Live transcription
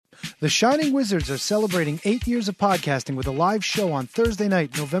The Shining Wizards are celebrating 8 years of podcasting with a live show on Thursday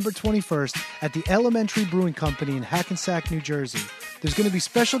night, November 21st at the Elementary Brewing Company in Hackensack, New Jersey. There's going to be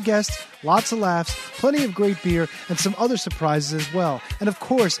special guests, lots of laughs, plenty of great beer, and some other surprises as well. And of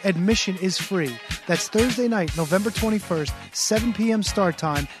course, admission is free. That's Thursday night, November 21st, 7 p.m. start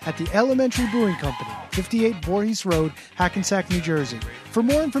time at the Elementary Brewing Company, 58 Voorhees Road, Hackensack, New Jersey. For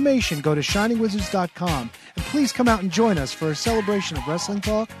more information, go to shiningwizards.com. And please come out and join us for a celebration of wrestling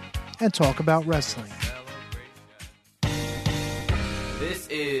talk and talk about wrestling. This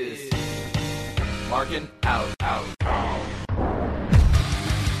is Markin out.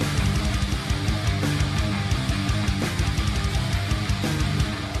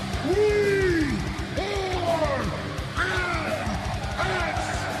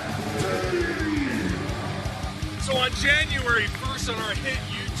 So on January 1st on our hit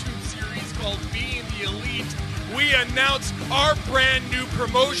YouTube series called Being the Elite, we announced our brand new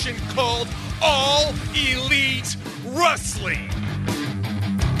promotion called All Elite Wrestling.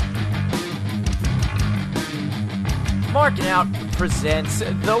 Markin Out presents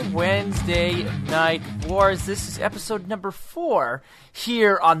the Wednesday Night Wars. This is episode number 4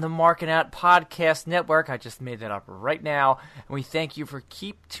 here on the Markin Out Podcast Network. I just made that up right now. And we thank you for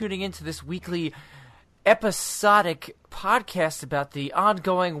keep tuning into this weekly episodic podcast about the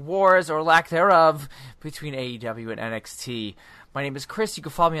ongoing wars or lack thereof between AEW and NXT. My name is Chris. You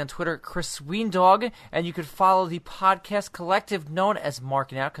can follow me on Twitter, Chris Weendog, and you can follow the podcast collective known as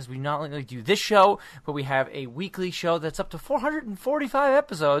Markin Out, because we not only do this show, but we have a weekly show that's up to 445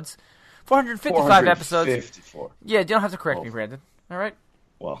 episodes. 455 episodes. 454. Yeah, you don't have to correct me, Brandon. All right?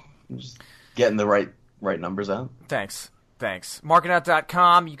 Well, I'm just getting the right numbers out. Thanks.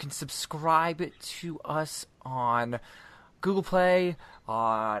 Markinout.com. You can subscribe to us on Google Play,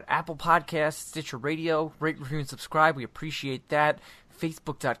 on Apple Podcasts, Stitcher Radio. Rate, review, and subscribe. We appreciate that.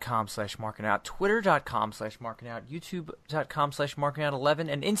 Facebook.com/markinout, Twitter.com/markinout, YouTube.com/markinout11,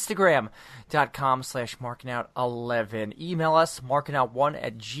 and Instagram.com/markinout11. Email us,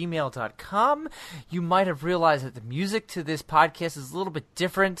 markinout1@gmail.com. You might have realized that the music to this podcast is a little bit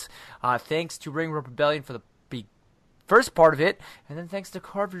different. Thanks to Ring Rope Rebellion for the first part of it, and then thanks to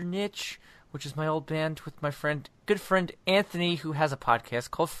Carve Your Niche, which is my old band with my good friend Anthony, who has a podcast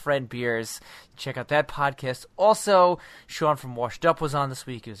called Friend Beers. Check out that podcast. Also, Sean from Washed Up was on this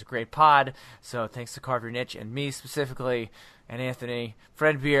week. It was a great pod. So thanks to Carve Your Niche and me specifically, and Anthony,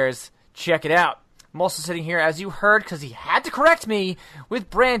 Friend Beers. Check it out. I'm also sitting here, as you heard, because he had to correct me, with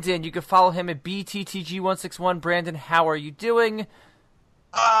Brandon. You can follow him at BTTG161. Brandon, how are you doing?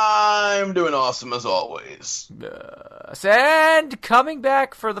 I'm doing awesome as always. And coming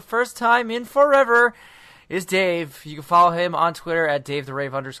back for the first time in forever is Dave. You can follow him on Twitter at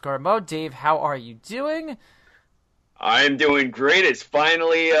DaveTheRave_Mo. Dave, how are you doing? I'm doing great. It's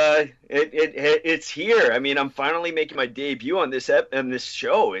finally it's here. I mean, I'm finally making my debut on this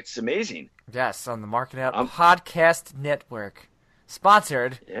show. It's amazing. Yes, on the Markin Out Podcast Network.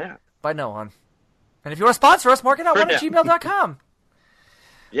 Sponsored by no one. And if you want to sponsor us, markinout1@gmail.com.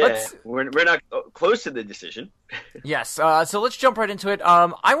 Yeah, we're not close to the decision. Yes, so let's jump right into it.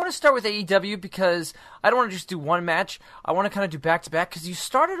 I want to start with AEW because I don't want to just do one match. I want to kind of do back-to-back because you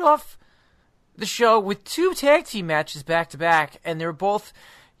started off the show with 2 tag team matches back-to-back, and they were both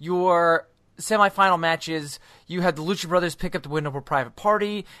your semifinal matches. You had the Lucha Brothers pick up the win over Private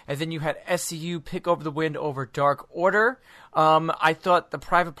Party, and then you had SCU pick over the win over Dark Order. I thought the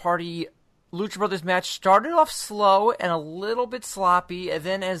Private Party Lucha Brothers match started off slow and a little bit sloppy, and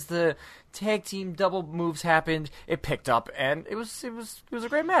then as the tag team double moves happened, it picked up, and it was a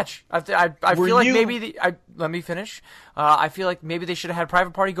great match. I feel like maybe let me finish. I feel like maybe they should have had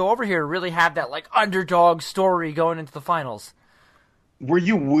Private Party go over here to really have that like underdog story going into the finals. Were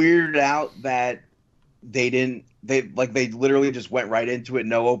you weirded out that they literally just went right into it,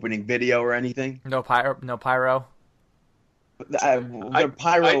 no opening video or anything? No pyro.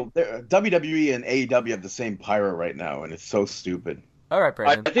 WWE and AEW have the same pyro right now, and it's so stupid. All right,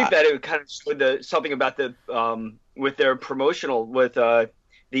 Brandon. I think that it kind of showed something about the with their promotional with their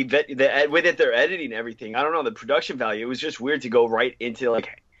editing and everything. I don't know the production value. It was just weird to go right into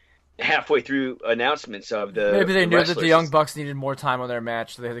like halfway through announcements of the. Maybe they knew that the Young Bucks needed more time on their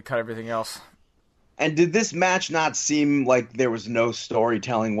match, so they had to cut everything else. And did this match not seem like there was no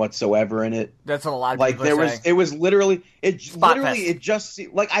storytelling whatsoever in it? That's what a lot of people are saying. It was literally it just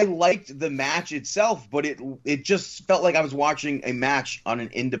seemed like I liked the match itself, but it just felt like I was watching a match on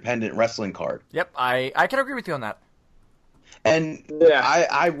an independent wrestling card. Yep, I can agree with you on that. And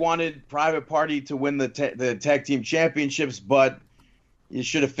I wanted Private Party to win the tag team championships, but you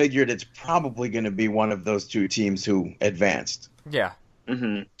should have figured it's probably going to be one of those two teams who advanced. Yeah.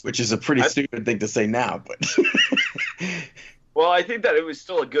 Mm-hmm. Which is a pretty stupid thing to say now, but. Well, I think that it was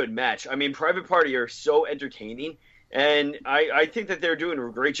still a good match. I mean, Private Party are so entertaining, and I think that they're doing a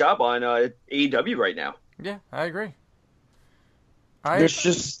great job on AEW right now. Yeah, I agree. There's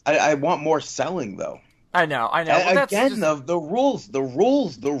just I want more selling though. I know. Well, again, the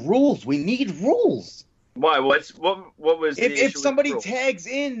rules. We need rules. Why? What was the issue if somebody tags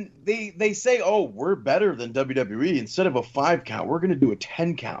in, they say, "Oh, we're better than WWE. Instead of a 5 count, we're going to do a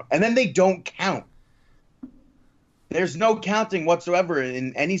 10 count," and then they don't count. There's no counting whatsoever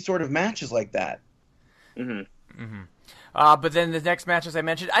in any sort of matches like that. Mm-hmm. Mm-hmm. But then the next match, as I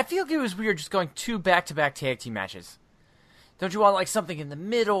mentioned, I feel like it was weird just going 2 back-to-back tag team matches. Don't you want like something in the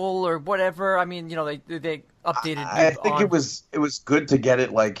middle or whatever? I mean, they updated. I think it was good to get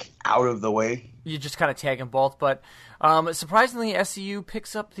it like out of the way. You just kind of tag them both, but surprisingly, SCU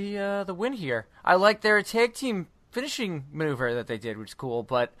picks up the win here. I like their tag team finishing maneuver that they did, which is cool.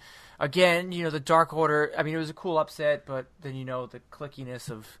 But again, the Dark Order. I mean, it was a cool upset, but then the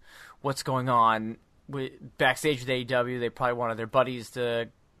clickiness of what's going on backstage with AEW. They probably wanted their buddies to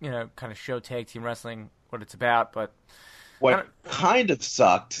kind of show tag team wrestling what it's about, but. What kind of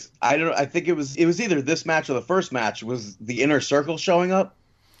sucked, I think it was either this match or the first match, was the Inner Circle showing up.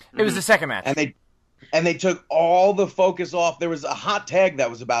 It was the second match. And they took all the focus off. There was a hot tag that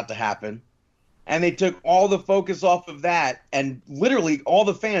was about to happen. And they took all the focus off of that, and literally all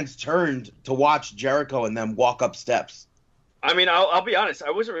the fans turned to watch Jericho and them walk up steps. I mean, I'll be honest. I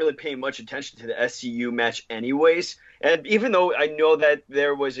wasn't really paying much attention to the SCU match anyways. And even though I know that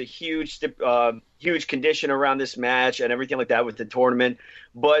there was a huge condition around this match and everything like that with the tournament,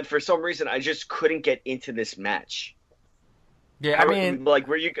 but for some reason I just couldn't get into this match. Yeah, I mean,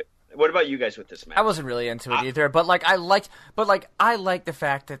 what about you guys with this match? I wasn't really into it either, but I liked the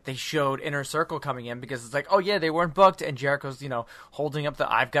fact that they showed Inner Circle coming in, because it's like, oh yeah, they weren't booked, and Jericho's holding up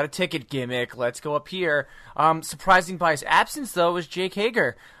the "I've got a ticket" gimmick. Let's go up here. Surprising by his absence though was Jake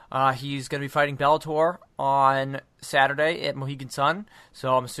Hager. He's going to be fighting Bellator on Saturday at Mohegan Sun,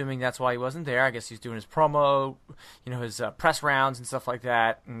 so I'm assuming that's why he wasn't there. I guess he's doing his promo, his press rounds and stuff like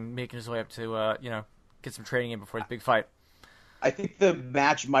that, and making his way up to get some training in before his big fight. I think the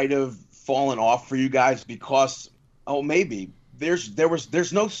match might have fallen off for you guys because, maybe there's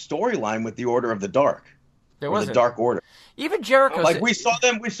no storyline with the Order of the Dark. There wasn't. The Dark Order. Even Jericho. We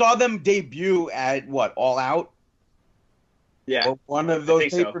saw them debut at All Out. Yeah, or one of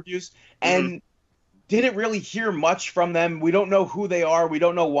those pay-per-views, and didn't really hear much from them. We don't know who they are. We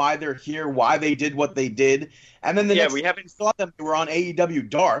don't know why they're here, why they did what they did. And then we haven't saw them. They were on AEW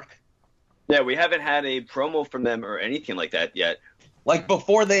Dark. Yeah, we haven't had a promo from them or anything like that yet. Like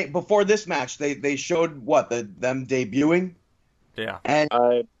before this match, they showed them debuting. Yeah, and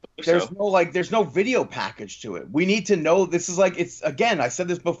there's no video package to it. We need to know. This is I said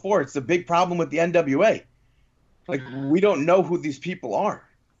this before. It's a big problem with the NWA. Like, we don't know who these people are.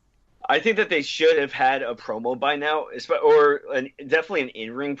 I think that they should have had a promo by now, or definitely an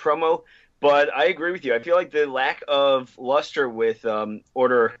in-ring promo. But I agree with you. I feel like the lack of luster with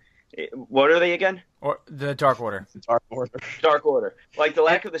Order. What are they again? Or the Dark Order. Dark Order. Dark Order. Like the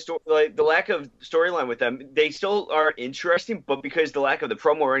lack of the lack of storyline with them. They still are interesting, but because the lack of the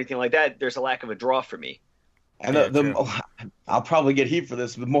promo or anything like that, there's a lack of a draw for me. And I'll probably get heat for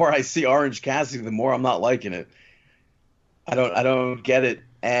this. The more I see Orange Cassidy, the more I'm not liking it. I don't get it,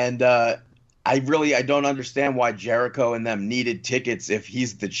 and I don't understand why Jericho and them needed tickets if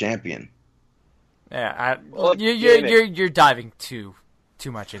he's the champion. Yeah, you're diving too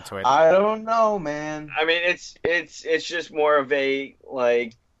much into it. I don't know, man. I mean, it's just more of a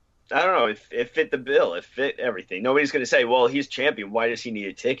I don't know. It fit the bill. It fit everything. Nobody's going to say, "Well, he's champion. Why does he need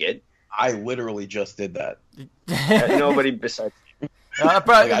a ticket?" I literally just did that. Nobody besides.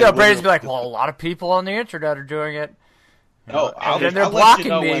 Brady's be like, "Well, a lot of people on the internet are doing it." And they're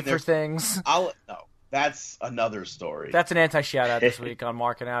blocking me for things. No, that's another story. That's an anti-shout-out this week on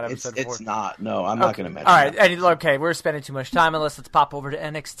Markin Out episode 4. It's not. No, I'm not going to mention All right, that. Okay, we're spending too much time on this. Let's pop over to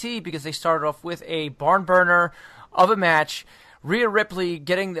NXT because they started off with a barn burner of a match. Rhea Ripley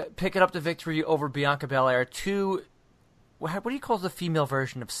picking up the victory over Bianca Belair. What do you call the female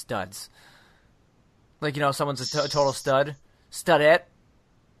version of studs? Like, someone's a total stud? Studette?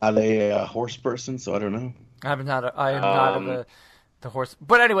 Are they a horse person? So I don't know. I am not the horse.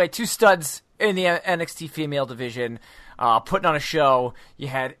 But anyway, 2 studs in the NXT female division putting on a show. You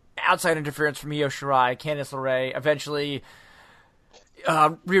had outside interference from Io Shirai, Candice LeRae. Eventually,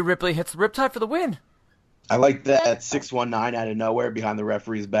 Rhea Ripley hits the Riptide for the win. I like that 619 out of nowhere behind the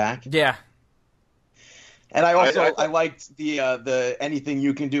referee's back. Yeah. And I liked the anything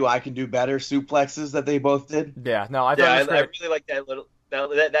you can do, I can do better suplexes that they both did. Yeah, no, I thought it was great. I really like that little.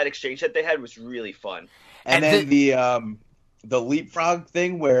 that exchange that they had was really fun. And then the leapfrog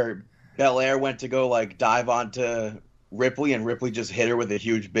thing where Belair went to go like dive onto Ripley, and Ripley just hit her with a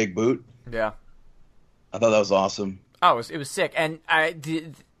huge big boot. Yeah, I thought that was awesome. Oh, it was sick. And I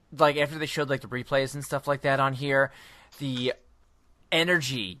did, like, after they showed like the replays and stuff like that on here, the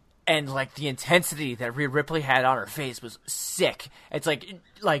energy and like the intensity that Rhea Ripley had on her face was sick. It's like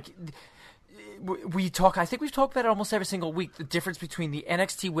we talk. I think we've talked about it almost every single week. The difference between the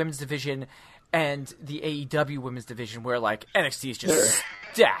NXT Women's Division and the AEW Women's Division, where like NXT is just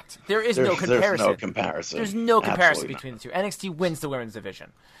stacked. There's no comparison. There's no comparison. There's no comparison Absolutely between the two. NXT wins the Women's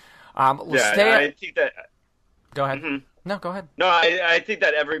Division. I think that. Go ahead. Mm-hmm. No, go ahead. No, I think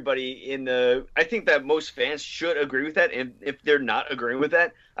that I think that most fans should agree with that. And if they're not agreeing with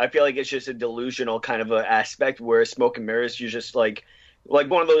that, I feel like it's just a delusional kind of a aspect where smoke and mirrors, you're just like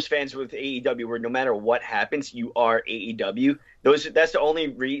one of those fans with AEW where no matter what happens, you are AEW. That's the only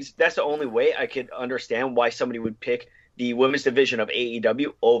reason. That's the only way I could understand why somebody would pick the women's division of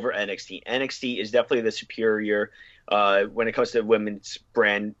AEW over NXT. NXT is definitely the superior when it comes to women's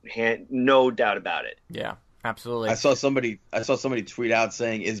brand, no doubt about it. Yeah. Absolutely. I saw somebody tweet out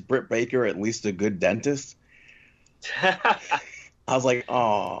saying, "Is Britt Baker at least a good dentist?" I was like,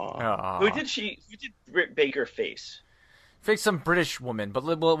 "Oh." Who did Britt Baker face? Face some British woman, but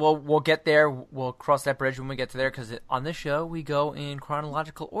we'll get there. We'll cross that bridge when we get to there, because on this show we go in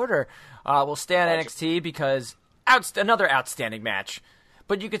chronological order. We'll stay on NXT because another outstanding match,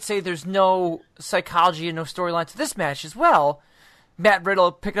 but you could say there's no psychology and no storyline to this match as well. Matt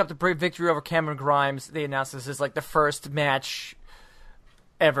Riddle picking up the victory over Cameron Grimes. They announced this is like the first match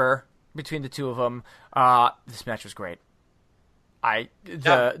ever between the two of them. This match was great.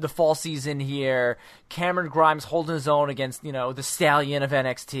 The fall season here, Cameron Grimes holding his own against, the stallion of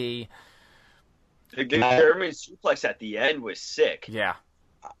NXT. The German suplex at the end was sick. Yeah.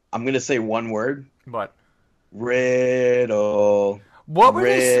 I'm going to say one word. What? Riddle. What were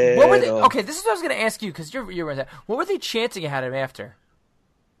they? Okay, this is what I was going to ask you, because you're that. What were they chanting at him after?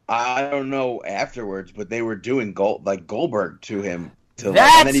 I don't know afterwards, but they were doing Goldberg to him. That's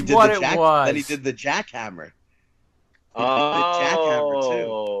and then he did what it was. Then he did the jackhammer. Oh.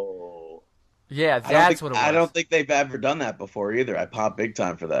 Yeah, that's what it was. I don't think they've ever done that before either. I popped big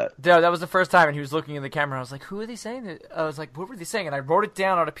time for that. No, that was the first time, and he was looking in the camera. I was like, who are they saying? I was like, what were they saying? And I wrote it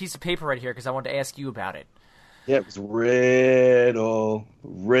down on a piece of paper right here because I wanted to ask you about it. Yeah, it was Riddle.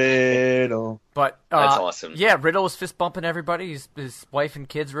 But that's awesome. Yeah, Riddle was fist bumping everybody. His wife and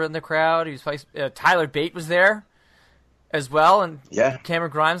kids were in the crowd. Tyler Bate was there as well, and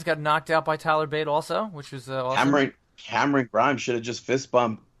Cameron Grimes got knocked out by Tyler Bate also, which was awesome. Cameron Grimes should have just fist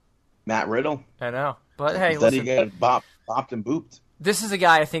bumped Matt Riddle. I know, but hey, listen, he got bopped and booped. This is a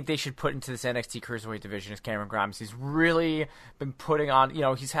guy I think they should put into this NXT Cruiserweight division, is Cameron Grimes. He's really been putting on.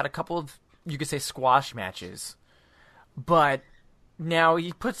 He's had a couple of, you could say, squash matches, but now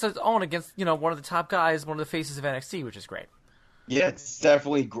he puts his own against, one of the top guys, one of the faces of NXT, which is great. Yeah, it's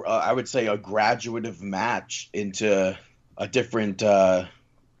definitely, I would say, a graduative match into a different into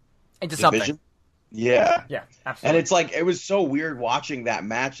division. Something. Yeah. Yeah, absolutely. And it's like, it was so weird watching that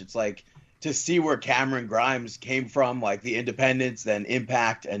match. It's like, to see where Cameron Grimes came from, like the Independents, then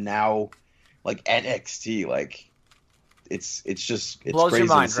Impact, and now like NXT. Like, it's blows crazy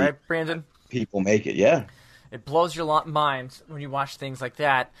your mind, to see right, Brandon? people make it. Yeah. It blows your mind when you watch things like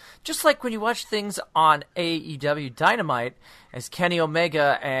that. Just like when you watch things on AEW Dynamite, as Kenny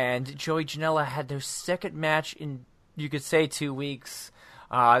Omega and Joey Janela had their second match in, you could say, 2 weeks.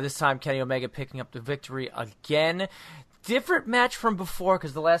 This time Kenny Omega picking up the victory again. Different match from before,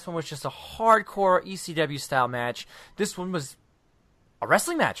 because the last one was just a hardcore ECW-style match. This one was a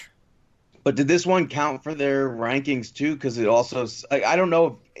wrestling match. But did this one count for their rankings, too? Because it also, I don't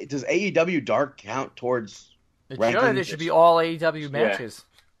know, does AEW Dark count towards rankings? There should be all AEW matches.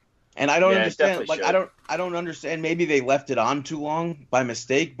 And I don't understand, I don't understand, maybe they left it on too long by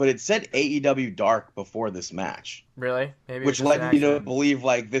mistake, but it said AEW Dark before this match. Really? Maybe which led me to believe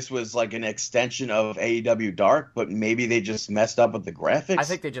like this was like an extension of AEW Dark, but maybe they just messed up with the graphics. I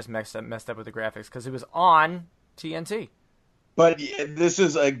think they just messed up with the graphics because it was on TNT. But this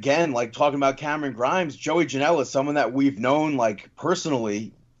is, again, like talking about Cameron Grimes, Joey Janela is someone that we've known like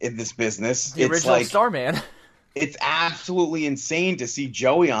personally in this business. The original star man. It's absolutely insane to see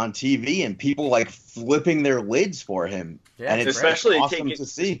Joey on TV and people like flipping their lids for him. Yeah, and it's especially awesome to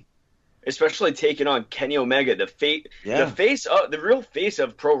see. Especially taking on Kenny Omega, the real face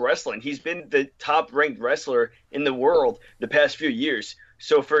of pro wrestling. He's been the top-ranked wrestler in the world the past few years.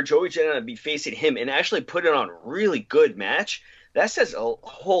 So for Joey Janela to be facing him and actually put it on a really good match, that says a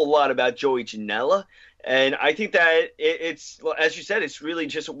whole lot about Joey Janela. And I think that it's, as you said, it's really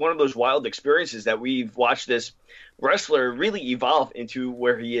just one of those wild experiences that we've watched this wrestler really evolve into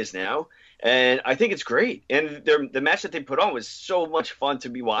where he is now. And I think it's great. And the match that they put on was so much fun to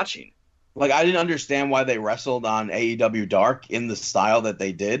be watching. Like, I didn't understand why they wrestled on AEW Dark in the style that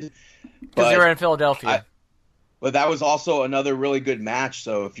they did. Because they were in Philadelphia. But that was also another really good match.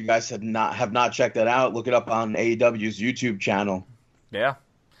 So if you guys have not checked that out, look it up on AEW's YouTube channel. Yeah.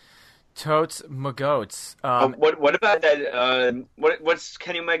 Totes Magoats. What about that? What's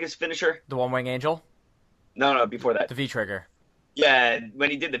Kenny Omega's finisher? The One Wing Angel? No, before that. The V-Trigger. Yeah,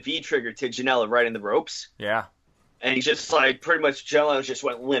 when he did the V-Trigger to Janela right in the ropes. Yeah. And he just, like, pretty much Janela just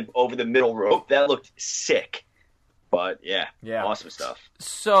went limp over the middle rope. That looked sick. But, yeah. Awesome stuff.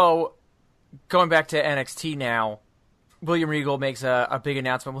 So, going back to NXT now, William Regal makes a big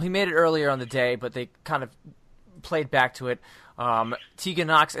announcement. Well, he made it earlier on the day, but they kind of played back to it. Tegan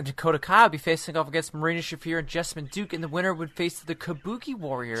Nox and Dakota Kai will be facing off against Marina Shafir and Jessamine Duke, and the winner would face the Kabuki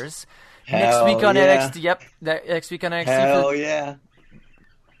Warriors next week on NXT. Yep, next week on NXT. Hell yeah.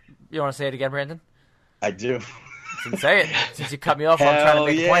 You want to say it again, Brandon? I do. Didn't say it. Since you cut me off, I'm trying to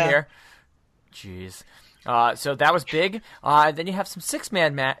make a point here. Jeez. So that was big. Then you have some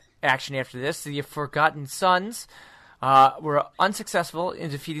six-man action after this. The Forgotten Sons were unsuccessful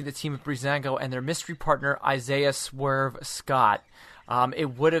in defeating the team of Breezango and their mystery partner, Isaiah Swerve Scott.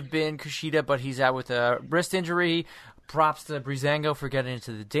 It would have been Kushida, but he's out with a wrist injury. Props to Breezango for getting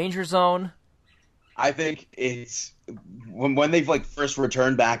into the danger zone. I think it's when they've like first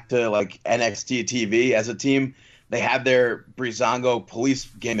returned back to like NXT TV as a team, they had their Breezango police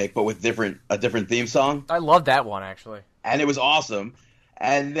gimmick, but with a different theme song. I love that one, actually. And it was awesome.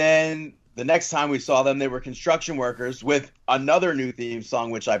 And then the next time we saw them, they were construction workers with another new theme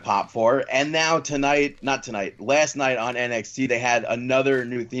song, which I popped for. And now last night on NXT, they had another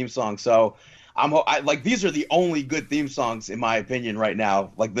new theme song. So these are the only good theme songs, in my opinion, right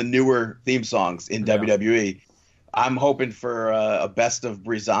now, like the newer theme songs in WWE. I'm hoping for a best of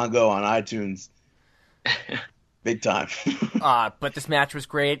Breezango on iTunes. Big time. But this match was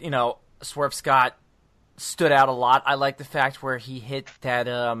great. Swerve Scott stood out a lot. I like the fact where he hit that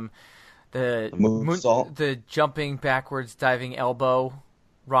the jumping backwards diving elbow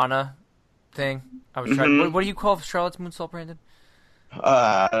Rana thing. I was trying. What do you call Charlotte's moonsault, Brandon?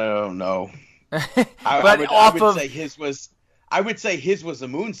 I don't know. I would say his was a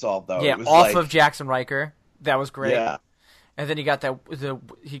moonsault though. Yeah, it was off of Jackson Riker. That was great. Yeah. And then he got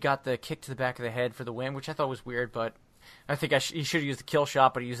the kick to the back of the head for the win, which I thought was weird, but I think he should have used the kill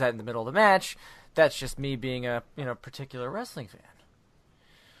shot, but he used that in the middle of the match. That's just me being a particular wrestling fan.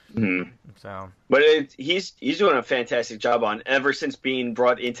 Mm-hmm. So, but he's doing a fantastic job on ever since being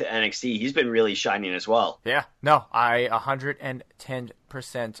brought into NXT. He's been really shining as well. Yeah, no, I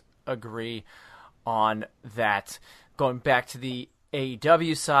 110% agree on that. Going back to the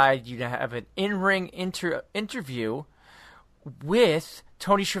AEW side, you have an in-ring interview with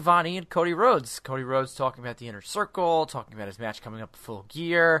Tony Schiavone and Cody Rhodes. Cody Rhodes talking about the Inner Circle, talking about his match coming up Full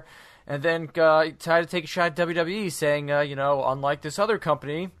Gear, and then tried to take a shot at WWE, saying, unlike this other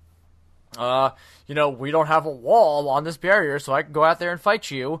company, we don't have a wall on this barrier, so I can go out there and fight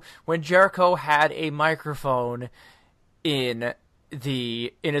you. When Jericho had a microphone in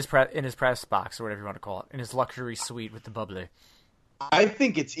his press box, or whatever you want to call it, in his luxury suite with the bubbly. I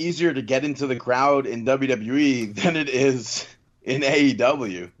think it's easier to get into the crowd in WWE than it is in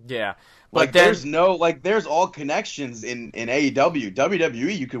AEW. Yeah. But there's all connections in AEW.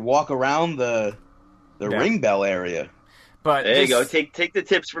 WWE, you could walk around the ring bell area. But there you go. Take the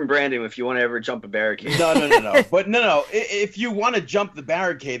tips from Brandon if you want to ever jump a barricade. No. But no. If you want to jump the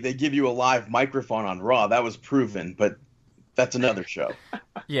barricade, they give you a live microphone on Raw. That was proven, but that's another show.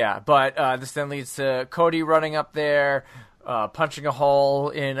 Yeah, but this then leads to Cody running up there, punching a hole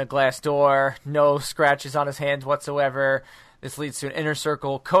in a glass door, no scratches on his hands whatsoever. This leads to an Inner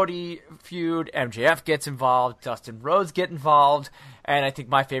Circle Cody feud. MJF gets involved. Dustin Rhodes get involved. And I think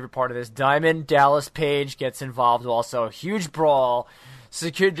my favorite part of this, Diamond Dallas Page gets involved also. A huge brawl.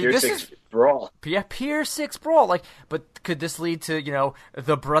 Pier 6 brawl. Yeah, Pier 6 brawl. But could this lead to,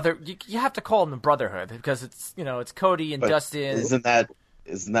 the brother? You have to call them the Brotherhood because it's, it's Cody and Dustin. Isn't that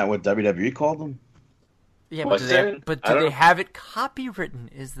what WWE called them? Yeah, but do they have it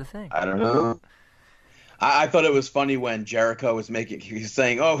copywritten is the thing. I don't know. I thought it was funny when Jericho was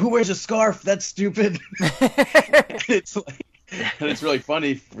saying, "Oh, who wears a scarf? That's stupid." It's really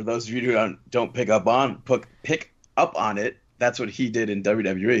funny for those of you who don't pick up on it. That's what he did in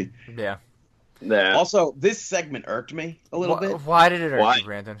WWE. Yeah. Also, this segment irked me a little bit. Why did it irk you,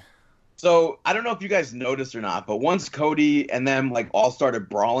 Brandon? So I don't know if you guys noticed or not, but once Cody and them all started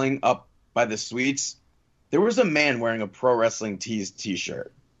brawling up by the suites, There was a man wearing a Pro Wrestling Tees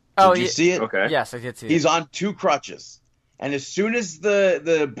t-shirt. Oh, Did you see it? Okay. Yes, I did see it. He's on 2 crutches. And as soon as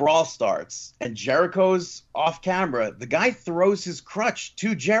the brawl starts and Jericho's off camera, the guy throws his crutch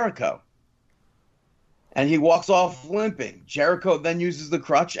to Jericho. And he walks off limping. Jericho then uses the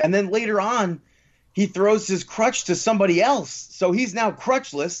crutch. And then later on, he throws his crutch to somebody else. So he's now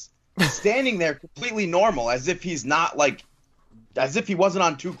crutchless, standing there completely normal, as if he wasn't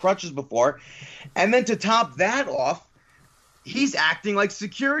on 2 crutches before. And then to top that off, he's acting like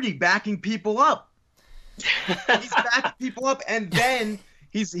security, backing people up. He's backing people up, and then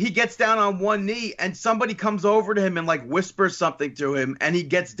he gets down on one knee, and somebody comes over to him and like whispers something to him, and he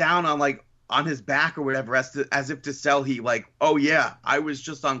gets down on his back or whatever, as if to sell oh yeah, I was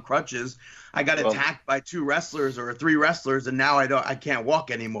just on crutches. I got attacked by 2 wrestlers or 3 wrestlers, and now I can't walk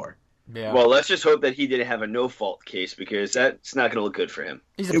anymore. Yeah. Well, let's just hope that he didn't have a no-fault case, because that's not going to look good for him.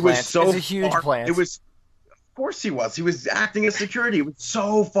 He's a plant. It's a huge plant. Of course he was. He was acting as security. It was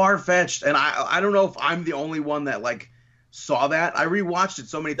so far-fetched, and I don't know if I'm the only one that saw that. I rewatched it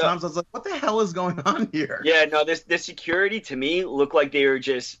so many times. I was like, what the hell is going on here? Yeah, no, this security to me looked like they were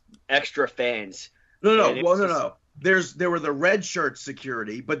just extra fans. No. There were the red shirt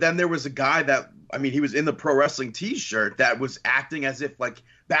security, but then there was a guy he was in the Pro Wrestling T-shirt that was acting as if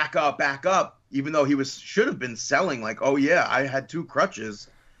back up, even though he should have been selling oh yeah, I had 2 crutches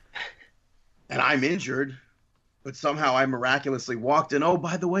and I'm injured, but somehow I miraculously walked in. Oh,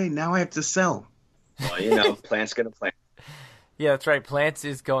 by the way, now I have to sell. Well, plant's gonna plant. Yeah, that's right. Plants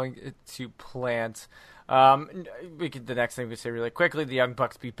is going to plant. The next thing we say really quickly: the Young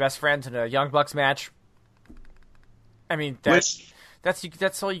Bucks beat Best Friends in a Young Bucks match. I mean, that's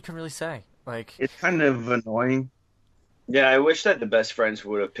all you can really say. It's kind of annoying. Yeah, I wish that the Best Friends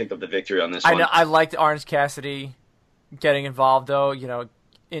would have picked up the victory on this one. I know. I liked Orange Cassidy getting involved, though.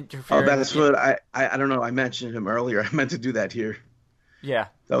 Interfering. Oh, that's what I don't know. I mentioned him earlier. I meant to do that here. Yeah,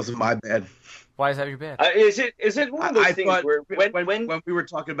 that was my bad. Why is that your bad? Is it one of those things where when we were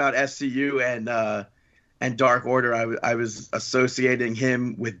talking about SCU and Dark Order, I was associating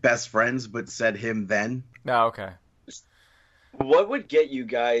him with Best Friends, but said him then. Oh, okay. What would get you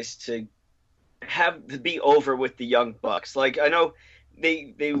guys to have to be over with the Young Bucks? I know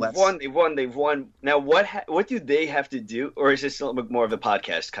they've won. Now what do they have to do, or is this still more of a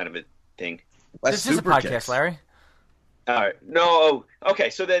podcast kind of a thing? This is a podcast, Larry. All right. No.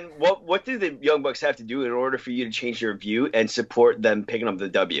 Okay. So then, what do the Young Bucks have to do in order for you to change your view and support them picking up the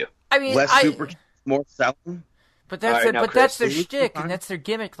W? I mean, more selling. But that's it. But that's their shtick, and that's their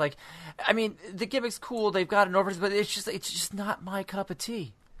gimmick. The gimmick's cool. They've got an over, but it's just not my cup of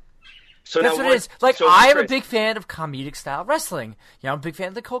tea. So that's what it is. I am a big fan of comedic style wrestling. I'm a big fan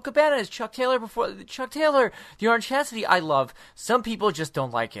of the Colt Cabanas, Chuck Taylor, the Orange Cassidy. I love. Some people just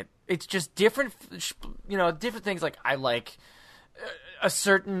don't like it. It's just different, different things. I like a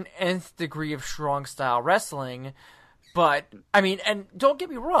certain nth degree of strong style wrestling. But and don't get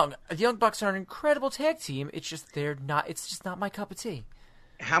me wrong, the Young Bucks are an incredible tag team. It's just not. It's just not my cup of tea.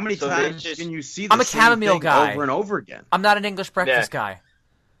 How many times can you see the I'm a chamomile guy over and over again? I'm not an English breakfast guy.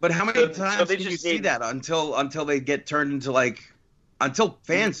 But how many times can you see that until they get turned into until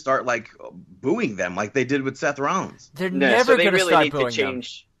fans start booing them like they did with Seth Rollins? They're never going to start booing them.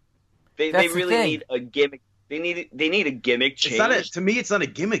 They really need a gimmick. They need a gimmick change. To me, it's not a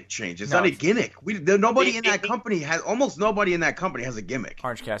gimmick change. It's not a gimmick. Almost nobody in that company has a gimmick.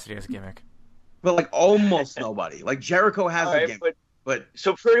 Orange Cassidy has a gimmick. But almost nobody. Jericho has a gimmick. But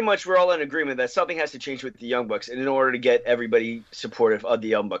so pretty much we're all in agreement that something has to change with the Young Bucks in order to get everybody supportive of the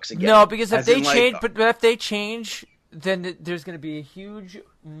Young Bucks again. No, because if they change, but if they change, then there's going to be a huge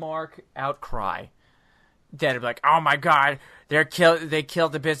outcry. Then it'll be oh my God, they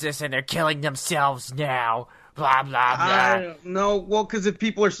killed the business and they're killing themselves now. Blah blah blah. No, well, because if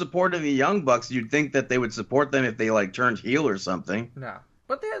people are supporting the Young Bucks, you'd think that they would support them if they turned heel or something. No,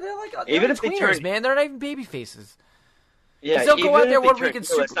 but they're even if tweeners, they turn, man, they're not even baby faces. Yeah, they'll go out there one week and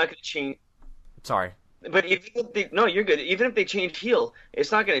it's not going to change. Sorry, but you're good. Even if they change heel,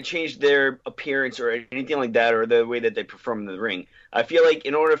 it's not going to change their appearance or anything like that, or the way that they perform in the ring. I feel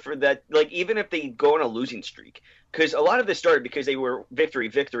in order for that, even if they go on a losing streak, because a lot of this started because they were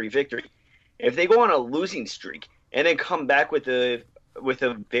victory. If they go on a losing streak and then come back with a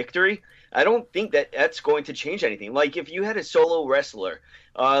victory, I don't think that's going to change anything. If you had a solo wrestler,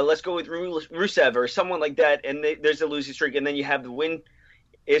 let's go with Rusev or someone like that, and there's a losing streak, and then you have the win,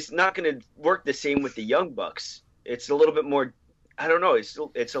 it's not going to work the same with the Young Bucks. It's a little bit more, I don't know,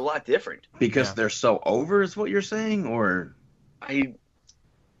 it's a lot different. Because they're so over is what you're saying, or?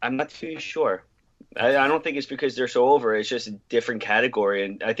 I'm not too sure. I don't think it's because they're so over. It's just a different category,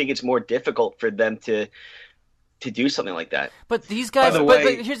 and I think it's more difficult for them to do something like that. But these guys. the But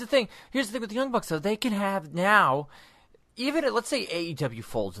way- here's the thing. Here's the thing with the Young Bucks, though. They can have now. Even let's say AEW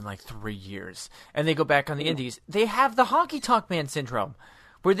folds in like 3 years, and they go back on the Indies. They have the honky tonk man syndrome,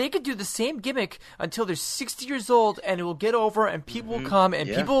 where they could do the same gimmick until they're 60 years old, and it will get over, and people will come, and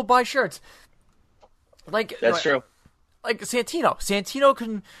people will buy shirts. Like That's true. Like Santino.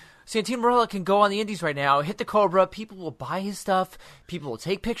 Santino Marella can go on the Indies right now, hit the Cobra. People will buy his stuff. People will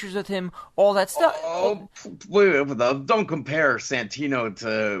take pictures with him. All that stuff. Wait, don't compare Santino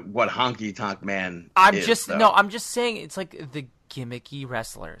to what Honky Tonk Man I'm is, just though. I'm just saying it's like the gimmicky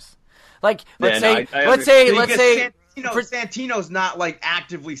wrestlers. Like Yeah, I let's say Santino's not like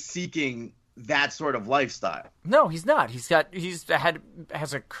actively seeking that sort of lifestyle. no, he's not.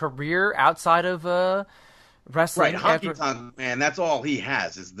 Has a career outside of wrestling. Right, Honky Tonk Man, that's all he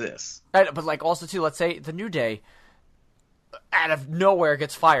has is this. But like also too, let's say the New Day out of nowhere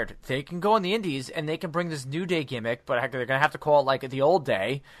gets fired. They can go on the Indies and they can bring this New Day gimmick, but they're gonna have to call it like the old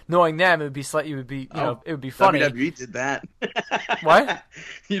day. Knowing them, it would be it would be funny. WWE did that. What?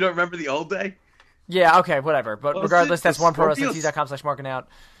 You don't remember the old day? Yeah, okay, whatever. But Well, regardless, that's one Scorpios- ProWrestlingTees.com/marking out.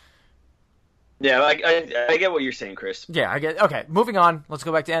 Yeah, I get what you're saying, Chris. Yeah, I get. Okay, moving on. Let's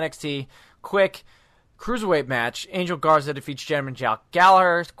go back to NXT. Quick cruiserweight match. Angel Garza defeats Gentleman Jack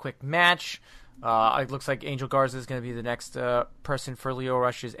Gallagher. Quick match. It looks like Angel Garza is going to be the next person for Leo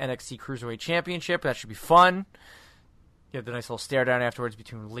Rush's NXT Cruiserweight Championship. That should be fun. You have the nice little stare down afterwards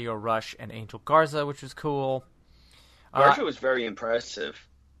between Leo Rush and Angel Garza, which was cool. Garza was very impressive.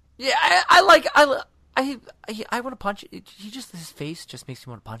 Yeah, I want to punch. His face just makes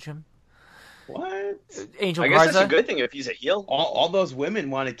me want to punch him. What? Angel I guess Garza. that's a good thing if he's a heel. All those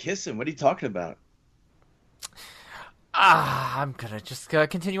women want to kiss him. What are you talking about? I'm gonna just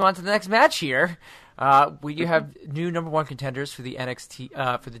continue on to the next match here. We do have new number one contenders for the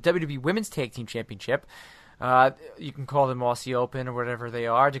NXT for the WWE Women's Tag Team Championship. You can call them Aussie Open or whatever they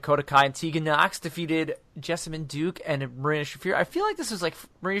are. Dakota Kai and Tegan Nox defeated Jessamine Duke and Marina Shafir. I feel like this was like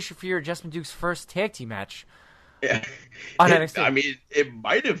Marina Shafir and Jessamine Duke's first tag team match. Yeah. On NXT. I mean, it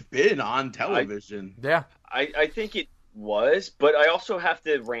might have been on television. Yeah. I think it was, but I also have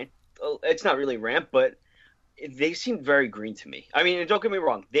to rant. It's not really rant, but they seem very green to me. I mean, don't get me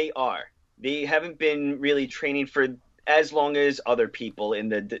wrong. They are. They haven't been really training for as long as other people in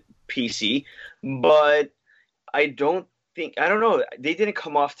the PC, but I don't know. They didn't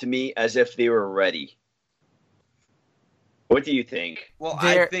come off to me as if they were ready. What do you think? Well,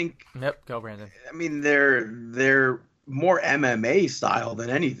 I think. Yep. Go, Brandon. I mean, they're more MMA style than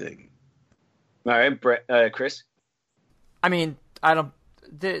anything. All right, Chris. I mean, I don't.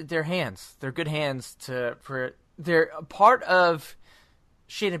 They're hands. They're good hands they're a part of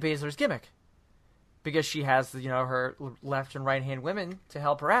Shayna Baszler's gimmick because she has her left and right hand women to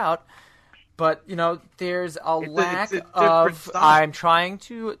help her out. But there's a lack of. Style. I'm trying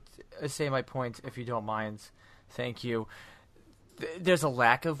to say my point, if you don't mind. Thank you. There's a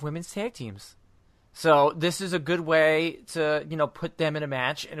lack of women's tag teams. So this is a good way to, put them in a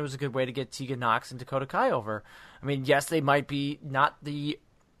match, and it was a good way to get Tegan Nox and Dakota Kai over. I mean, yes, they might be not the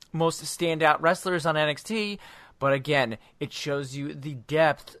most standout wrestlers on NXT, but again, it shows you the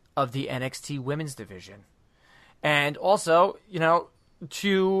depth of the NXT women's division. And also, this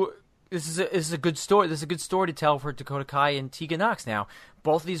is a good story. This is a good story to tell for Dakota Kai and Tegan Nox now.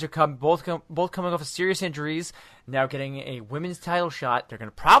 Both of these are both coming off of serious injuries, now getting a women's title shot. They're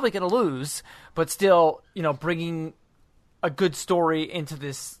probably going to lose, but still, bringing a good story into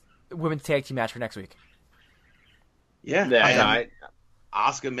this women's tag team match for next week. Yeah.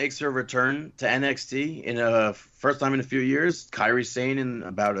 Asuka makes her return to NXT in a first time in a few years. Kairi Sane in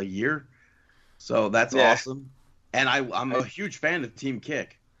about a year. So that's awesome. And I'm a huge fan of Team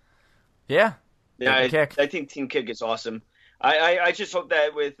Kick. Yeah. Yeah, I think Team Kick is awesome. I just hope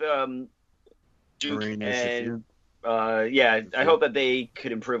that with Duke Marina and I hope that they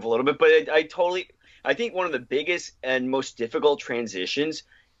could improve a little bit. But I think one of the biggest and most difficult transitions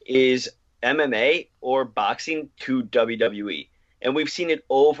is MMA or boxing to WWE. And we've seen it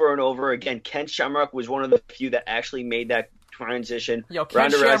over and over again. Ken Shamrock was one of the few that actually made that transition. Yo,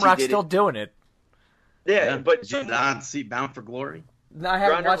 Ken Shamrock's still doing it. Yeah, but did you not see Bound for Glory? No, I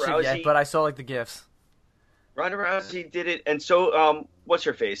haven't watched it yet, but I saw the gifs. Ronda Rousey did it, and so what's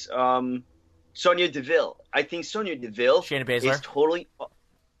her face? Sonya Deville. I think Sonya Deville Shayna Baszler. is totally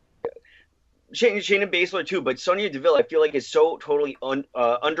Shayna Baszler too, but Sonya Deville I feel like is so totally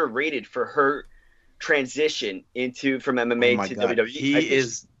underrated for her transition from MMA to God.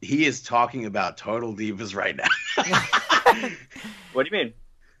 WWE. He is talking about Total Divas right now. What do you mean?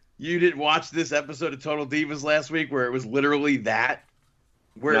 You didn't watch this episode of Total Divas last week where it was literally that?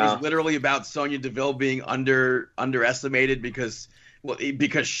 Where it was literally about Sonya Deville being underestimated because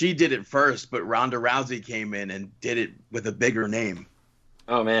she did it first, but Ronda Rousey came in and did it with a bigger name.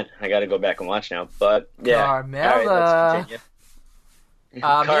 Oh man, I got to go back and watch now. But yeah, Carmella. All right, let's continue.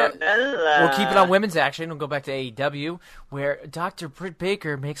 We'll keep it on women's action. We'll go back to AEW, where Dr. Britt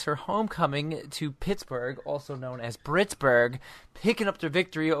Baker makes her homecoming to Pittsburgh, also known as Britsburg, picking up their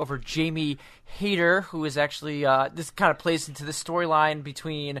victory over Jamie Hayter, who is actually this kind of plays into the storyline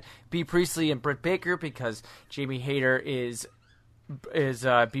between Bea Priestley and Britt Baker because Jamie Hayter is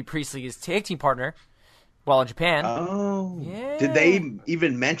Bea Priestley's tag team partner while in Japan. Oh, yeah. Did they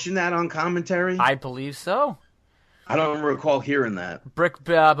even mention that on commentary? I believe so. I don't recall hearing that. Britt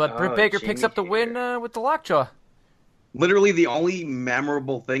Baker picks up the win with the lockjaw. Literally, the only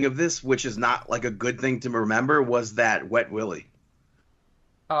memorable thing of this, which is not like a good thing to remember, was that Wet Willie.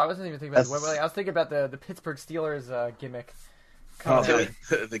 Oh, I wasn't even thinking about the Wet Willie. I was thinking about the Pittsburgh Steelers gimmick.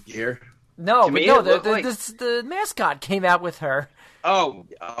 The gear. The mascot came out with her. Oh,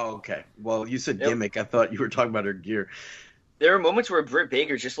 okay. Well, you said gimmick. I thought you were talking about her gear. There are moments where Britt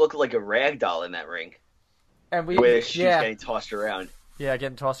Baker just looked like a rag doll in that ring. And she's getting tossed around. Yeah,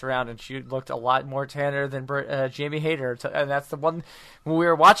 getting tossed around, and she looked a lot more tanner than Jamie Hayter. And that's the one, when we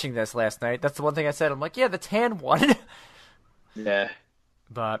were watching this last night, that's the one thing I said. I'm like, yeah, the tan one. Yeah.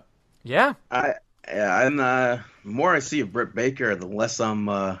 But, yeah. The more I see of Britt Baker, the less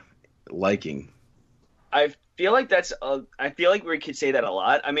I'm liking. I feel like I feel like we could say that a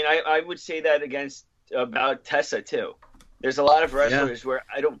lot. I mean, I would say that about Tessa, too. There's a lot of wrestlers where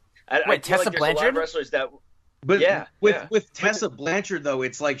I don't... I feel Tessa like there's Blanchard? a lot of wrestlers that... But with Tessa Blanchard, though,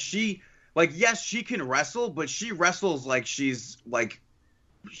 it's like yes, she can wrestle, but she wrestles like she's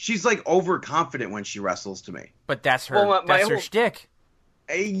overconfident when she wrestles to me. But that's her. That's her shtick.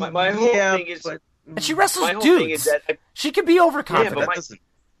 My whole thing is, and she wrestles dudes. She can be overconfident.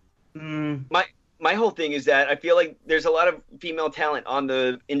 Yeah, my whole thing is that I feel like there's a lot of female talent on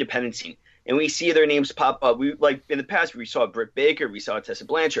the independent scene, and we see their names pop up. We like in the past we saw Britt Baker, we saw Tessa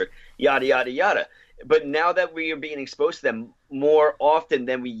Blanchard, yada yada yada. But now that we are being exposed to them more often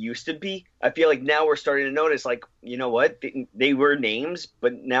than we used to be, I feel like now we're starting to notice, like, you know what? They were names,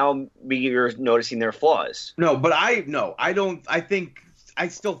 but now we are noticing their flaws. I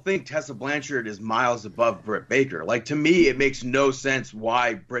still think Tessa Blanchard is miles above Britt Baker. Like, to me, it makes no sense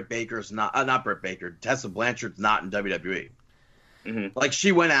why Tessa Blanchard's not in WWE. Mm-hmm. Like,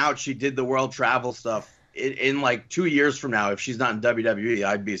 she went out, she did the world travel stuff. In like 2 years from now, if she's not in WWE,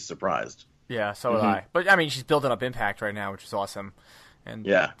 I'd be surprised. Yeah, so would I. But, I mean, she's building up Impact right now, which is awesome. And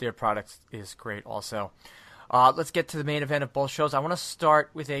their product is great also. Let's get to the main event of both shows. I want to start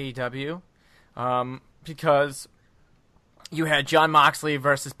with AEW because you had Jon Moxley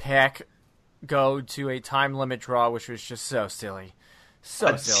versus Pac go to a time limit draw, which was just so silly.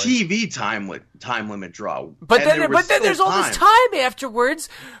 So silly. TV time limit draw. But then there's all this time afterwards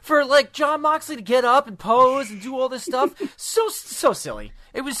for like Jon Moxley to get up and pose and do all this stuff. so silly.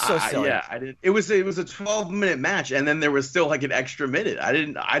 It was so silly. Yeah, I didn't. It was a 12-minute match, and then there was still like an extra minute.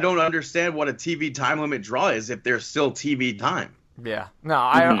 I don't understand what a TV time limit draw is if there's still TV time. Yeah. No,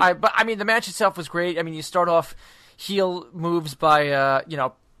 but I mean the match itself was great. I mean you start off heel moves by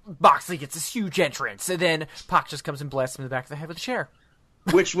Moxley gets this huge entrance, and then Pac just comes and blasts him in the back of the head with a chair.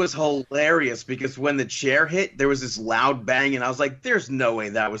 Which was hilarious because when the chair hit, there was this loud bang, and I was like, there's no way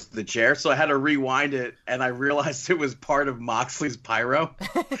that was the chair. So I had to rewind it, and I realized it was part of Moxley's pyro.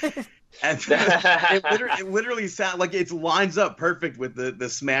 And it literally sounded like it lines up perfect with the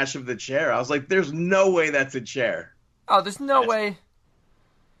smash of the chair. I was like, there's no way that's a chair. Oh, there's no way.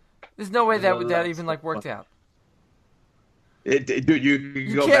 There's no way that even like worked out. Dude,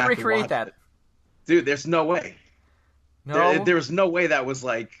 you go can't back recreate and watch that. it. Dude, there's no way. No, there was no way that was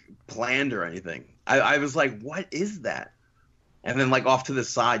like planned or anything. I was like, what is that? And then like off to the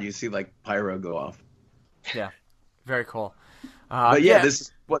side, you see like pyro go off. Yeah, very cool. But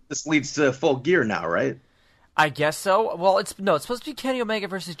this leads to Full Gear now, right? I guess so. Well, it's supposed to be Kenny Omega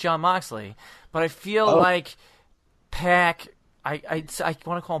versus Jon Moxley, but I feel like Pac. I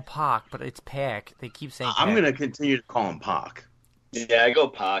want to call him Pac, but it's Pac. They keep saying Pac. I'm going to continue to call him Pac. Yeah, I go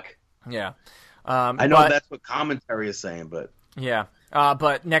Pac. Yeah. I know that's what commentary is saying, but... Yeah.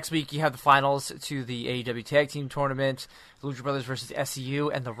 But next week you have the finals to the AEW Tag Team Tournament. Lucha Brothers versus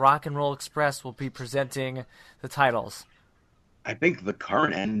SCU, and the Rock and Roll Express will be presenting the titles. I think the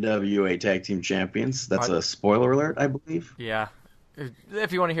current NWA Tag Team Champions. That's a spoiler alert, I believe. Yeah.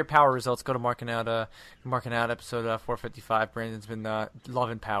 If you want to hear Power results, go to Markin Out episode 455. Brandon's been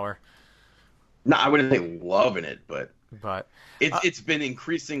loving Power. No, I wouldn't say loving it, but But it's been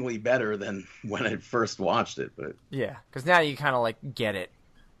increasingly better than when I first watched it. But yeah, because now you kind of like get it.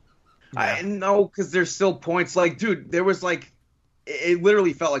 Yeah. I know, because there's still points. Like, dude, there was like, it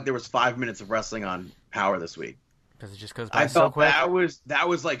literally felt like there was 5 minutes of wrestling on Power this week. Because it just goes by I so felt quick. that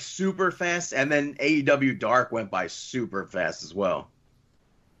was like super fast, and then AEW Dark went by super fast as well.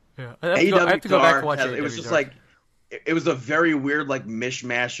 Yeah. AEW I have to go back and Dark, watch it AEW was just Dark. like, it was a very weird like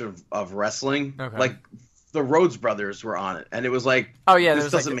mishmash of wrestling. Okay. Like the Rhodes brothers were on it, and it was like, Oh yeah, this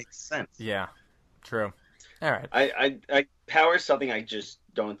there's doesn't like make sense. yeah, true. All right. I Power is something I just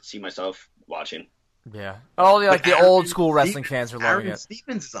don't see myself watching. Yeah. Oh, like the Aaron old school wrestling Stevens- fans are loving Aaron it.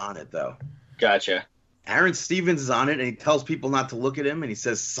 Stevens is on it though. Gotcha. Aaron Stevens is on it, and he tells people not to look at him, and he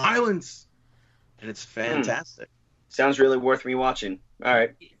says silence, and it's fantastic. Sounds really worth me watching. All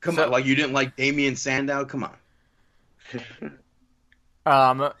right. Come on, like you didn't like Damian Sandow? Come on.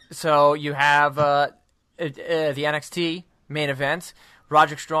 So you have the NXT main event.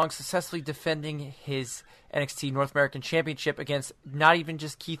 Roderick Strong successfully defending his NXT North American Championship against not even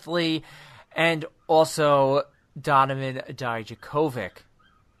just Keith Lee, and also Donovan Dijakovic.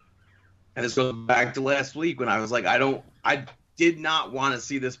 And this goes back to last week when I was like, I did not want to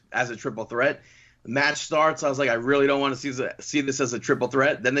see this as a triple threat. The match starts, I was like, I really don't want to see this as a triple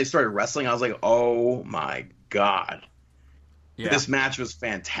threat. Then they started wrestling. I was like, oh my God. Yeah. This match was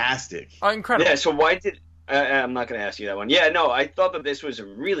fantastic. Oh, incredible. Yeah, so why did... I'm not going to ask you that one. Yeah, no, I thought that this was a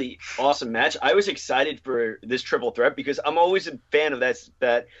really awesome match. I was excited for this triple threat because I'm always a fan of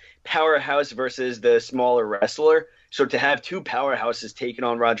that powerhouse versus the smaller wrestler. So to have two powerhouses taking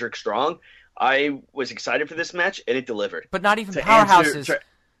on Roderick Strong, I was excited for this match, and it delivered. But not even To powerhouses. answer-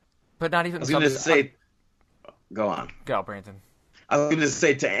 But not even... I was going to say, go on. Go, Brandon. I was going to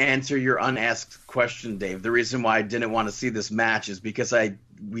say, to answer your unasked question, Dave, the reason why I didn't want to see this match is because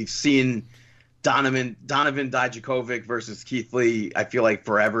we've seen Donovan Dijakovic versus Keith Lee, I feel like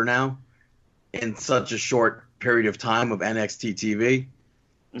forever now, in such a short period of time of NXT TV.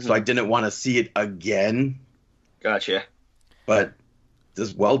 Mm-hmm. So I didn't want to see it again. Gotcha. But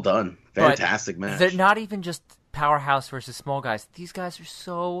just well done. Fantastic match. They're not even just powerhouse versus small guys. These guys are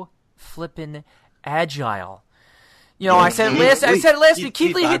so flippin' agile. You know, I said last week,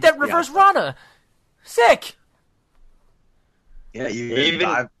 Keith Lee hit that reverse Rana. Sick. Yeah,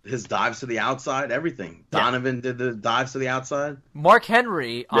 Even his dives to the outside, everything. Donovan did the dives to the outside. Mark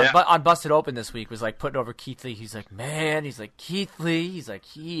Henry on Busted Open this week was like putting over Keith Lee. He's like, man, Keith Lee,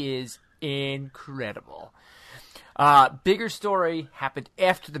 he is incredible. Bigger story happened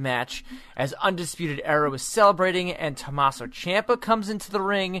after the match as Undisputed Era was celebrating and Tommaso Ciampa comes into the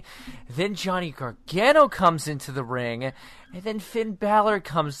ring. Then Johnny Gargano comes into the ring. And then Finn Balor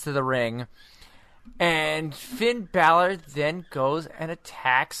comes to the ring. And Finn Balor then goes and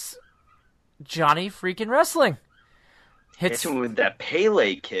attacks Johnny freaking Wrestling. Hits him with that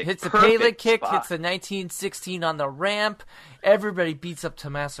Pele kick. Hits the Perfect Pele kick, spot. hits the 1916 on the ramp. Everybody beats up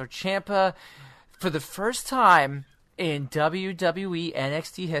Tommaso Ciampa. For the first time in WWE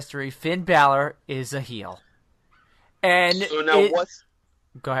NXT history, Finn Balor is a heel. And So now what's...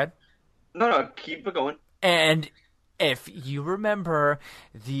 Go ahead. No, keep it going. And if you remember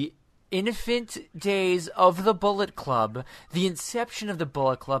the infant days of the Bullet Club, the inception of the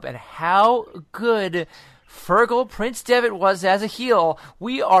Bullet Club, and how good Fergal Prince Devitt was as a heel,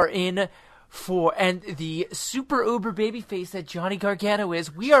 we are in for, and the super uber babyface that Johnny Gargano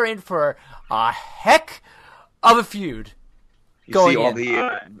is, we are in for a heck of a feud. You see all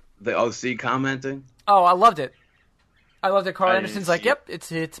the OC commenting? Oh, I loved it. I loved it. Carl I Anderson's didn't like, see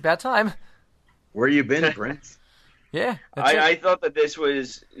yep, it's about time. Where you been, Prince? Yeah, that's it. I thought that this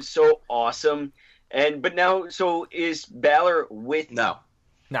was so awesome. But now, so is Balor with... No.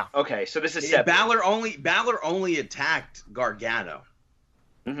 Okay, so this is separate. Balor only attacked Gargano.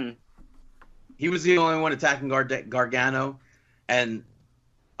 Mm-hmm. He was the only one attacking Gargano, and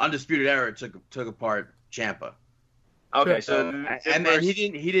Undisputed Era took apart Ciampa. Okay, so... And then he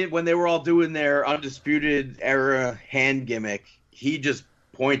didn't when they were all doing their Undisputed Era hand gimmick, he just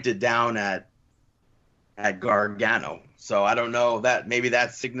pointed down at Gargano. So I don't know, that maybe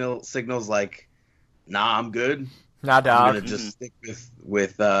that signals like, nah, I'm good. Nah, dog. I'm gonna just stick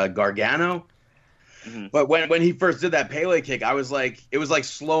with Gargano. Mm-hmm. But when he first did that Pele kick, I was like, it was like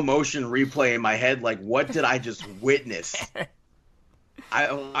slow motion replay in my head. Like, what did I just witness?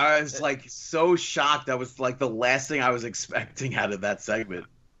 I was like so shocked. That was like the last thing I was expecting out of that segment.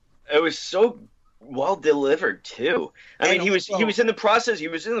 It was so well delivered too. I mean, he was in the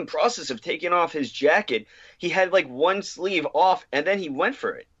process of taking off his jacket. He had like one sleeve off, and then he went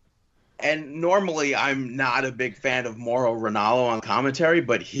for it. And normally I'm not a big fan of Mauro Ranallo on commentary,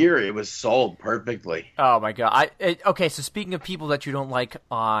 but here it was sold perfectly. Oh my god! Okay, so speaking of people that you don't like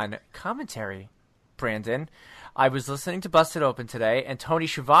on commentary, Brandon, I was listening to Busted Open today, and Tony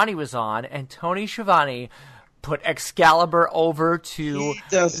Schiavone was on, and Tony Schiavone put Excalibur over to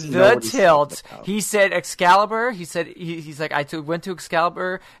the tilt. He said Excalibur. He said he's like, went to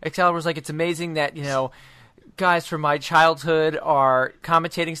Excalibur. Excalibur's like, it's amazing that guys from my childhood are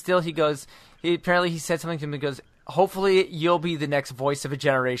commentating still. He goes, apparently he said something to him. He goes, hopefully you'll be the next voice of a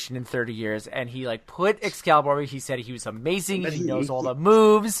generation in 30 years. And he put Excalibur over. He said he was amazing. He knows all the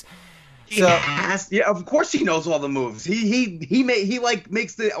moves. Of course he knows all the moves. He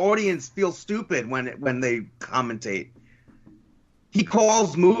makes the audience feel stupid when they commentate. He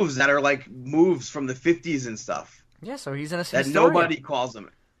calls moves that are like moves from the 50s and stuff. Yeah, so he's in a that nobody calls them.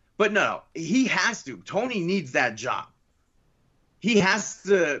 But no, he has to. Tony needs that job. He has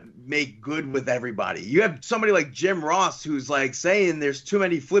to make good with everybody. You have somebody like Jim Ross who's like saying there's too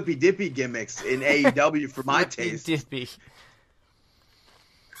many flippy dippy gimmicks in AEW for my taste. Dippy.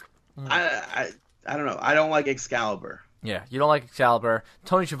 I don't know. I don't like Excalibur. Yeah, you don't like Excalibur.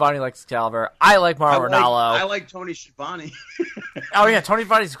 Tony Schiavone likes Excalibur. I like Mauro Ranallo. I like Tony Schiavone. Oh yeah, Tony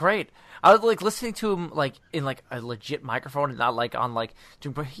Schiavone's great. I was listening to him in a legit microphone and not on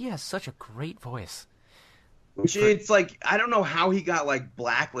but he has such a great voice. Which it's I don't know how he got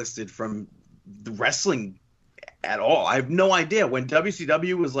blacklisted from the wrestling at all. I have no idea. When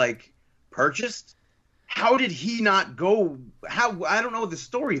WCW was purchased, how did he not go? I don't know the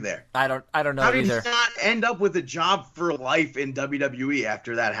story there. I don't know how either. How did he not end up with a job for life in WWE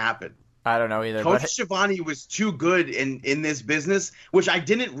after that happened? I don't know either. Tony Schiavone was too good in this business, which I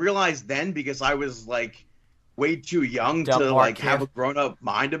didn't realize then because I was way too young to have a grown up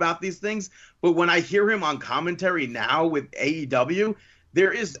mind about these things. But when I hear him on commentary now with AEW,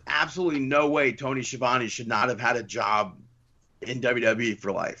 there is absolutely no way Tony Schiavone should not have had a job in WWE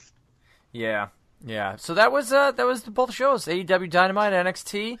for life. Yeah. Yeah. So that was both shows, AEW Dynamite and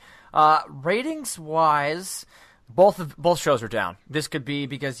NXT. Ratings wise, both shows are down. This could be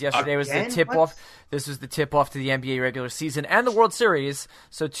because yesterday was the tip off. This was the tip off to the NBA regular season and the World Series.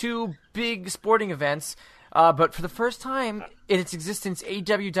 So two big sporting events. But for the first time in its existence,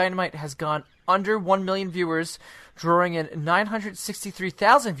 AEW Dynamite has gone under 1 million viewers, drawing in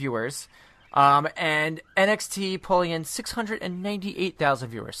 963,000 viewers. And NXT pulling in 698,000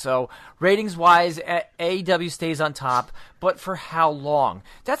 viewers. So ratings-wise, AEW stays on top, but for how long?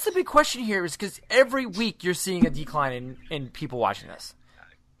 That's the big question here, is because every week you're seeing a decline in people watching this.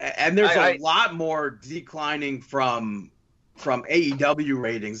 And there's a lot more declining from AEW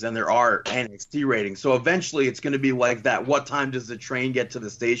ratings than there are NXT ratings. So eventually it's going to be like that what time does the train get to the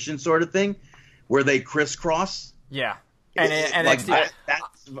station sort of thing, where they crisscross. Yeah. And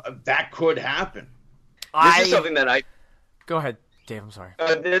that could happen. This is something that Go ahead, Dave. I'm sorry.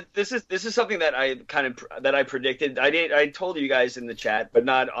 This is something that I predicted. I told you guys in the chat, but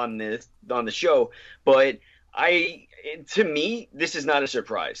not on the show. But to me, this is not a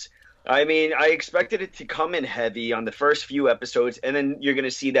surprise. I mean, I expected it to come in heavy on the first few episodes, and then you're going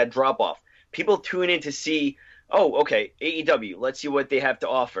to see that drop off. People tune in to see, oh, okay, AEW, let's see what they have to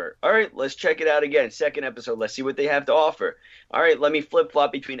offer. All right, let's check it out again. Second episode, let's see what they have to offer. All right, let me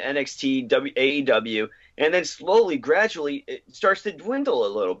flip-flop between NXT, AEW, and then slowly, gradually, it starts to dwindle a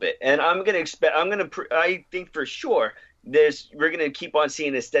little bit. And I think for sure we're going to keep on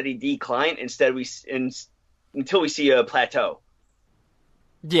seeing a steady decline until we see a plateau.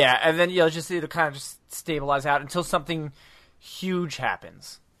 Yeah, and then just it'll kind of just stabilize out until something huge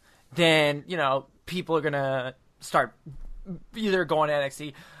happens. Then people are gonna start either going to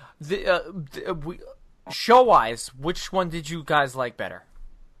NXT. Show-wise, which one did you guys like better?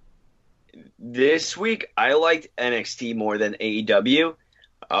 This week, I liked NXT more than AEW.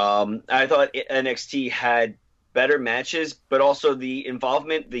 I thought NXT had better matches, but also the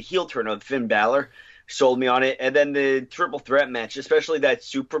involvement, the heel turn of Finn Balor sold me on it. And then the triple threat match, especially that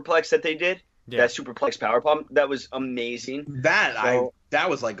superplex that they did, that superplex powerbomb, that was amazing. That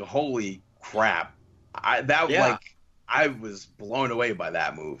was like, holy crap. I was blown away by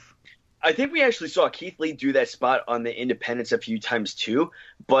that move. I think we actually saw Keith Lee do that spot on the Independents a few times too.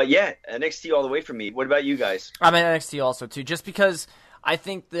 But yeah, NXT all the way for me. What about you guys? I'm at NXT also too, just because I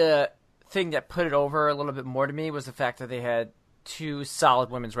think the thing that put it over a little bit more to me was the fact that they had two solid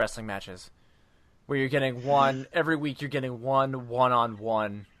women's wrestling matches. Where you're getting every week, you're getting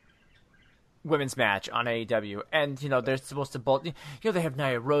one-on-one women's match on AEW, and they're supposed to both. They have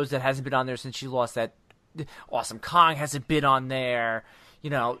Nia Rose that hasn't been on there since she lost that. Awesome Kong hasn't been on there.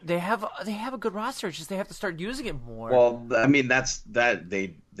 They have a good roster. It's just they have to start using it more. Well, I mean,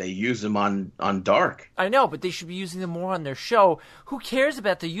 they use them on Dark. I know, but they should be using them more on their show. Who cares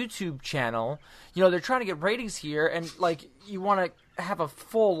about the YouTube channel? They're trying to get ratings here, and you want to have a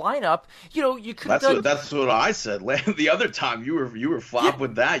full lineup. You could. That's what I said. The other time you were flop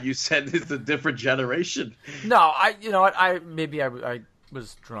with that. You said it's a different generation. No, I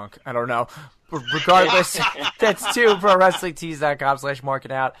was drunk. I don't know. Regardless, that's too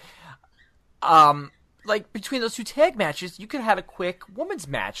ProWrestlingTees.com/markingout. Between those two tag matches, you could have a quick women's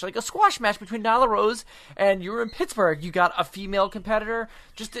match, like a squash match between Nyla Rose and you were in Pittsburgh. You got a female competitor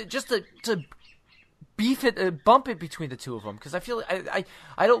just to beef it, bump it between the two of them, because I feel I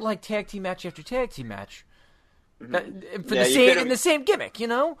don't like tag team match after tag team match. Mm-hmm. In the same gimmick,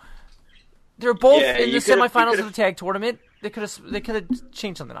 They're both in the semifinals of the tag tournament. They could have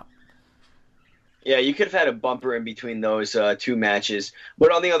changed something up. Yeah, you could have had a bumper in between those two matches.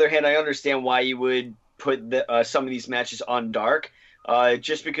 But on the other hand, I understand why you would put some of these matches on Dark,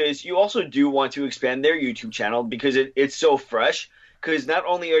 just because you also do want to expand their YouTube channel because it's so fresh. Because not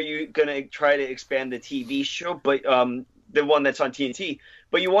only are you going to try to expand the TV show, but the one that's on TNT,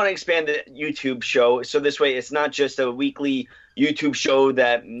 but you want to expand the YouTube show, so this way it's not just a weekly YouTube show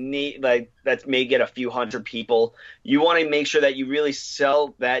that may get a few hundred people. You want to make sure that you really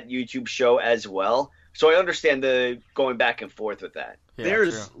sell that YouTube show as well. So I understand the going back and forth with that. Yeah,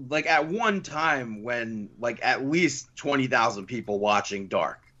 there's true. At one time when at least 20,000 people watching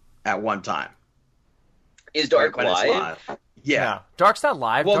Dark at one time. Is Dark live? Yeah. Dark's not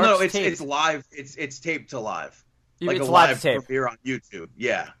live. Well, Dark's it's live. It's taped to live. It's a live live to tape premiere on YouTube.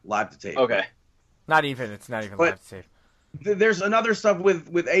 Yeah, live to tape. Okay. It's not even live to tape. There's another stuff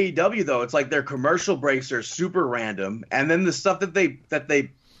with AEW though. It's their commercial breaks are super random, and then the stuff that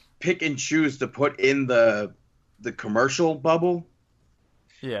they pick and choose to put in the commercial bubble,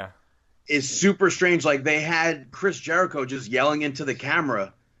 is super strange. They had Chris Jericho just yelling into the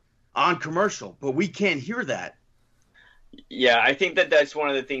camera on commercial, but we can't hear that. Yeah, I think that's one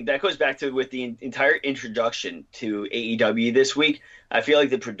of the things that goes back to with the entire introduction to AEW this week. I feel like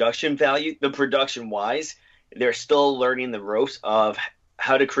the production wise, they're still learning the ropes of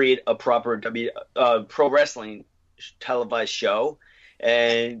how to create a proper pro wrestling televised show,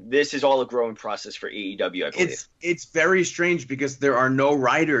 and this is all a growing process for AEW. I believe it's very strange because there are no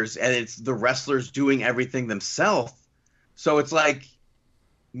writers, and it's the wrestlers doing everything themselves. So it's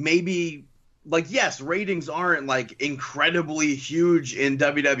maybe. Yes, ratings aren't incredibly huge in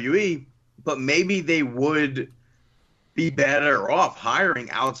WWE, but maybe they would be better off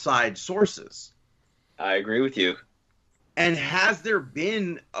hiring outside sources. I agree with you. And has there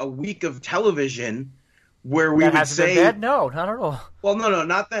been a week of television where we would say been bad? No, not at all. Well, no,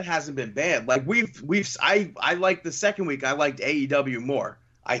 not that hasn't been bad. I liked the second week. I liked AEW more,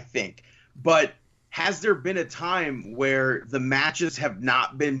 I think. But has there been a time where the matches have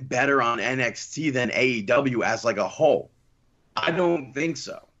not been better on NXT than AEW as a whole? I don't think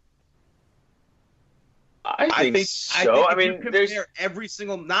so. I think so. I mean, there's every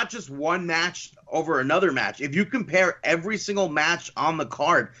single, not just one match over another match. If you compare every single match on the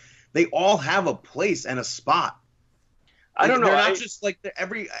card, they all have a place and a spot. I don't know. They're not just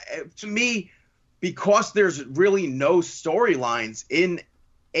to me, because there's really no storylines in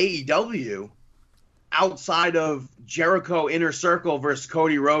AEW outside of Jericho Inner Circle versus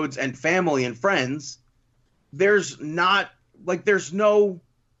Cody Rhodes and family and friends. There's no.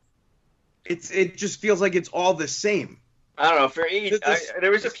 It just feels like it's all the same. I don't know.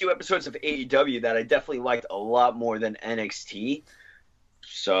 There was a few episodes of AEW that I definitely liked a lot more than NXT.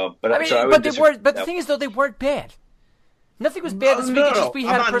 So, but the thing is, though, they weren't bad. Nothing was bad this week. We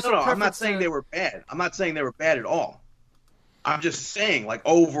had a personal preference. I'm not saying they were bad. I'm not saying they were bad at all. I'm just saying,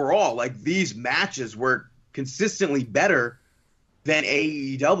 overall, these matches were consistently better than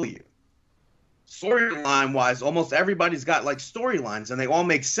AEW. Storyline-wise, almost everybody's got, storylines, and they all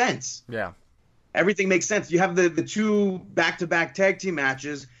make sense. Yeah. Everything makes sense. You have the two back-to-back tag team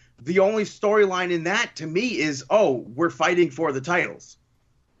matches. The only storyline in that, to me, is, we're fighting for the titles.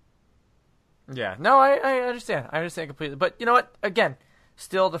 Yeah. No, I understand. I understand completely. But you know what? Again,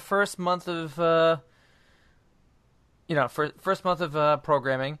 still the first month of... first month of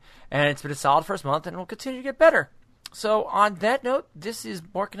programming, and it's been a solid first month, and it will continue to get better. So on that note, this is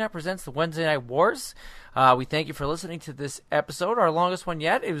Markin Out Presents the Wednesday Night Wars. We thank you for listening to this episode, our longest one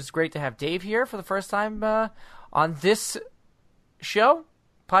yet. It was great to have Dave here for the first time on this show,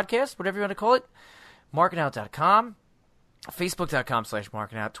 podcast, whatever you want to call it. MarkinOut.com.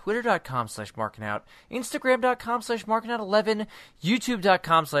 Facebook.com/MarkinOut, Twitter.com/MarkinOut, Instagram.com/MarkinOut11,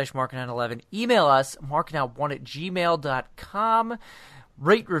 YouTube.com/MarkinOut11. Email us, markinout1@gmail.com.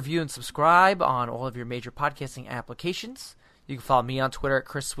 Rate, review, and subscribe on all of your major podcasting applications. You can follow me on Twitter at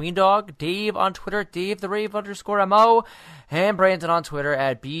Chris Sweendog, Dave on Twitter at DaveTheRave_MO, and Brandon on Twitter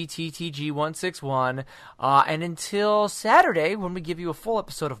at BTTG161. And until Saturday, when we give you a full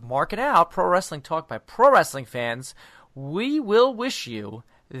episode of Markin Out, Pro Wrestling Talk by Pro Wrestling fans, we will wish you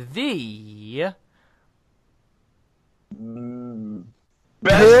the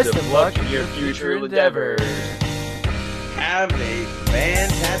Best of luck in your future endeavors. Have a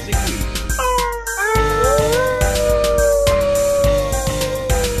fantastic week.